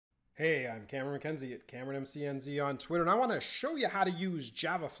Hey, I'm Cameron McKenzie at CameronMCNZ on Twitter, and I want to show you how to use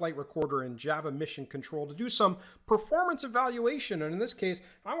Java Flight Recorder and Java Mission Control to do some performance evaluation. And in this case,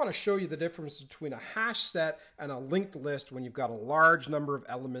 I want to show you the difference between a hash set and a linked list when you've got a large number of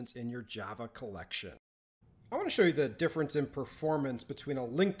elements in your Java collection. I want to show you the difference in performance between a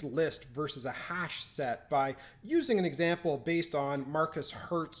linked list versus a hash set by using an example based on Marcus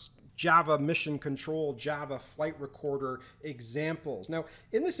Hirt's Java Mission Control, Java Flight Recorder examples. Now,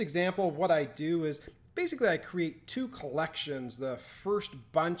 in this example, what I do is basically I create two collections. The first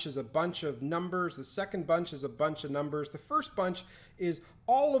bunch is a bunch of numbers. The second bunch is a bunch of numbers. The first bunch is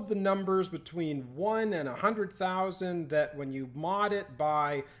all of the numbers between 1 and 100,000 that when you mod it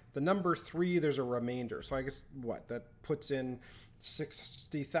by the number 3, there's a remainder. So I guess that puts in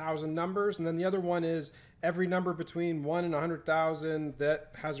 60,000 numbers. And then the other one is every number between 1 and 100,000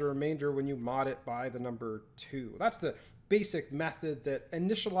 that has a remainder when you mod it by the number 2. That's the basic method that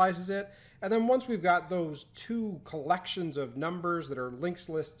initializes it. And then once we've got those two collections of numbers that are linked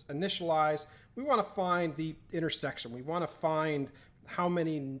lists initialized, we want to find the intersection. We want to find how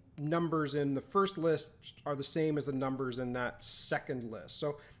many numbers in the first list are the same as the numbers in that second list.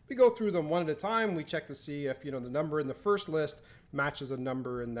 So we go through them one at a time. We check to see if the number in the first list matches a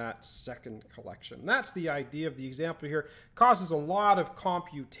number in that second collection. That's the idea of the example here. It causes a lot of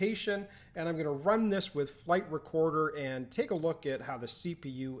computation, and I'm going to run this with Flight Recorder and take a look at how the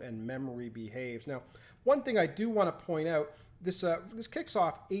CPU and memory behaves. Now, one thing I do want to point out, this kicks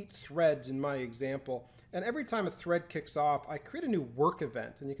off 8 threads in my example, and every time a thread kicks off, I create a new work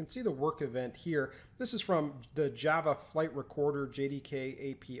event, and you can see the work event here. This is from the Java Flight Recorder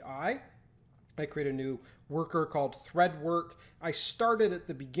JDK API. I create a new worker called thread work. I start it at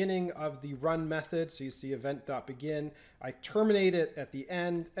the beginning of the run method, so you see event.begin. I terminate it at the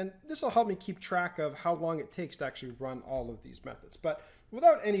end, and this will help me keep track of how long it takes to actually run all of these methods. But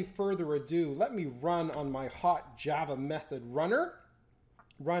without any further ado, let me run on my hot Java method runner.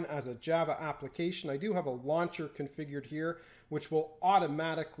 Run as a Java application. I do have a launcher configured here, which will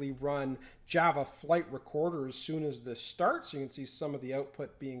automatically run Java Flight Recorder as soon as this starts. You can see some of the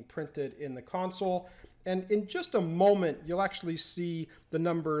output being printed in the console. And in just a moment, you'll actually see the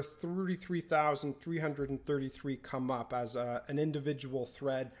number 33,333 come up as an individual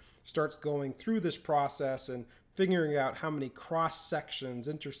thread starts going through this process and figuring out how many cross sections,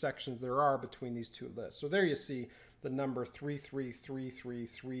 intersections there are between these two lists. So there you see the number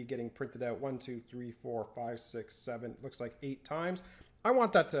 33333 getting printed out 1, 2, 3, 4, 5, 6, 7, looks like 8 times. I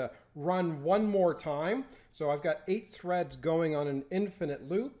want that to run one more time. So I've got 8 threads going on an infinite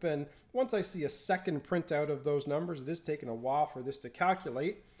loop. And once I see a second printout of those numbers, it is taking a while for this to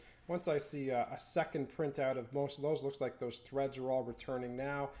calculate. Once I see a second printout of most of those, looks like those threads are all returning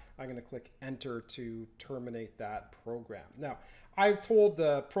now. I'm going to click enter to terminate that program. Now, I've told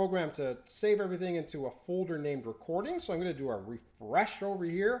the program to save everything into a folder named recording. So I'm going to do a refresh over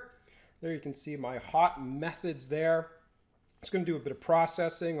here. There you can see my hot methods there. It's going to do a bit of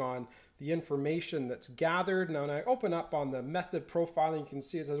processing on the information that's gathered. Now, when I open up on the method profiling, you can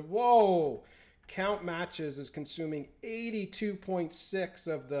see it says, whoa, count matches is consuming 82.6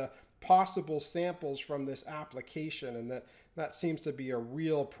 of the possible samples from this application, and that seems to be a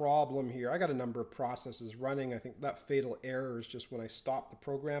real problem here. I got a number of processes running. I think that fatal error is just when I stop the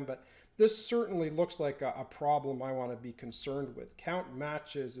program, but this certainly looks like a problem I want to be concerned with. Count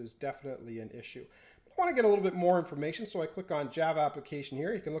matches is definitely an issue. I want to get a little bit more information, so I click on Java application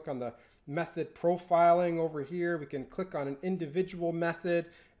here. You can look on the method profiling over here. We can click on an individual method.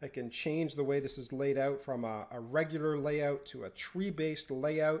 I can change the way this is laid out from a regular layout to a tree-based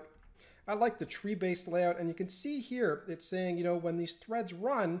layout. I like the tree-based layout, and you can see here it's saying, when these threads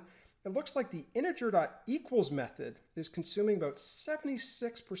run, it looks like the integer.equals method is consuming about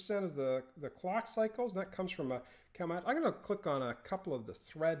 76% of the clock cycles, and that comes from a command. I'm going to click on a couple of the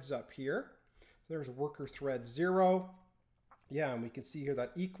threads up here. There's worker thread 0. Yeah, and we can see here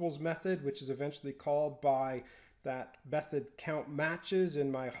that equals method, which is eventually called by that method count matches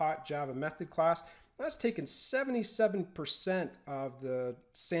in my hot Java method class. That's taken 77% of the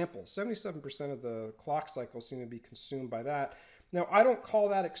sample. 77% of the clock cycles seem to be consumed by that. Now, I don't call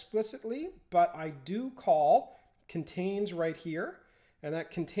that explicitly, but I do call contains right here. And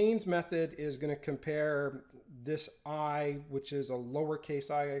that contains method is going to compare this I, which is a lowercase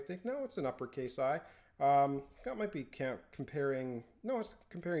I think. No, it's an uppercase I. That might be comparing, no, it's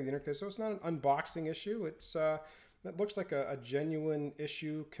comparing the interface. So it's not an unboxing issue. It's that looks like a genuine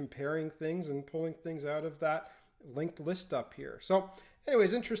issue comparing things and pulling things out of that linked list up here. So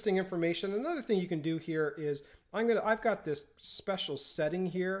anyways, interesting information. Another thing you can do here is I've got this special setting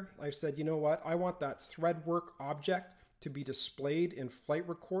here. I've said, you know what? I want that thread work object to be displayed in Flight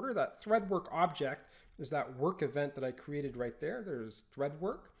Recorder. That thread work object is that work event that I created right there. There's thread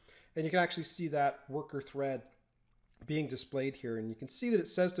work. And you can actually see that worker thread being displayed here. And you can see that it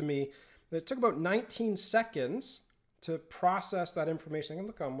says to me that it took about 19 seconds to process that information. I can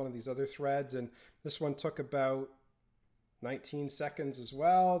look on one of these other threads, and this one took about 19 seconds as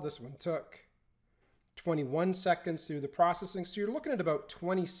well. This one took 21 seconds through the processing. So you're looking at about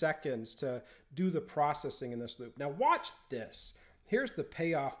 20 seconds to do the processing in this loop. Now watch this. Here's the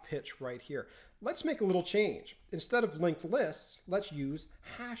payoff pitch right here. Let's make a little change. Instead of linked lists, let's use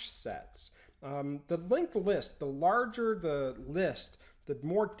hash sets. The linked list, the larger the list, the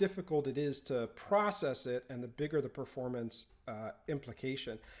more difficult it is to process it and the bigger the performance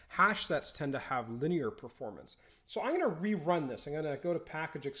implication. Hash sets tend to have linear performance. So I'm going to rerun this. I'm going to go to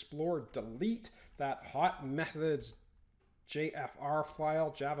Package Explorer, delete that hot methods JFR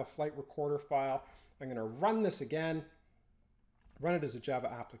file, Java Flight Recorder file. I'm going to run this again, run it as a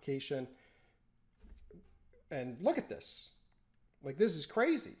Java application. And look at this. Like, this is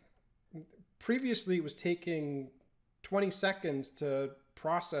crazy. Previously, it was taking 20 seconds to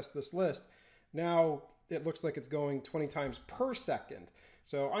process this list. Now it looks like it's going 20 times per second.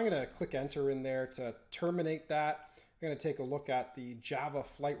 So I'm going to click enter in there to terminate that. I'm going to take a look at the Java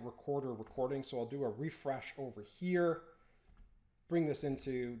Flight Recorder recording. So I'll do a refresh over here, bring this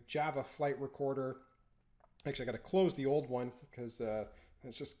into Java Flight Recorder. Actually, I got to close the old one because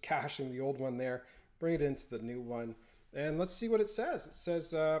it's just caching the old one there. Bring it into the new one. And let's see what it says. It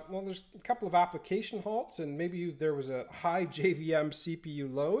says, well, there's a couple of application halts, and maybe there was a high JVM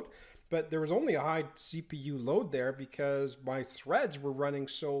CPU load, but there was only a high CPU load there because my threads were running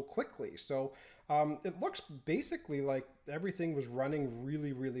so quickly. So it looks basically like everything was running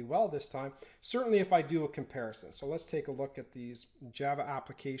really, really well this time. Certainly if I do a comparison. So let's take a look at these Java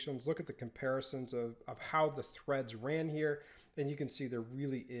applications, look at the comparisons of how the threads ran here. And you can see there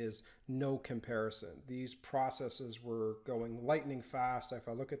really is no comparison. These processes were going lightning fast. If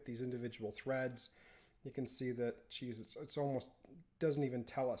I look at these individual threads, you can see that, geez, it's almost doesn't even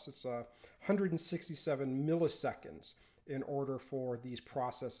tell us. It's 167 milliseconds in order for these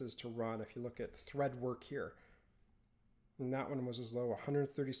processes to run. If you look at thread work here, and that one was as low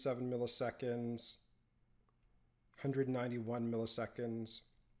 137 milliseconds, 191 milliseconds,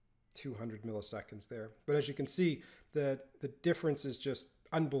 200 milliseconds there. But as you can see, the difference is just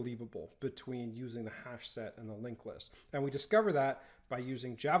unbelievable between using the hash set and the linked list. And we discover that by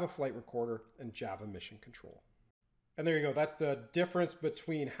using Java Flight Recorder and Java Mission Control. And there you go. That's the difference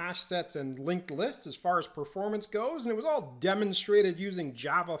between hash sets and linked lists as far as performance goes. And it was all demonstrated using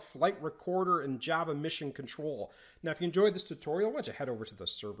Java Flight Recorder and Java Mission Control. Now, if you enjoyed this tutorial, why don't you head over to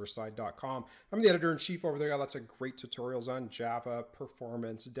theserverside.com. I'm the editor-in-chief over there. Got lots of great tutorials on Java,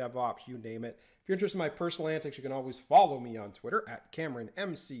 performance, DevOps, you name it. If you're interested in my personal antics, you can always follow me on Twitter at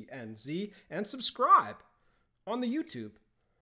CameronMCNZ and subscribe on the YouTube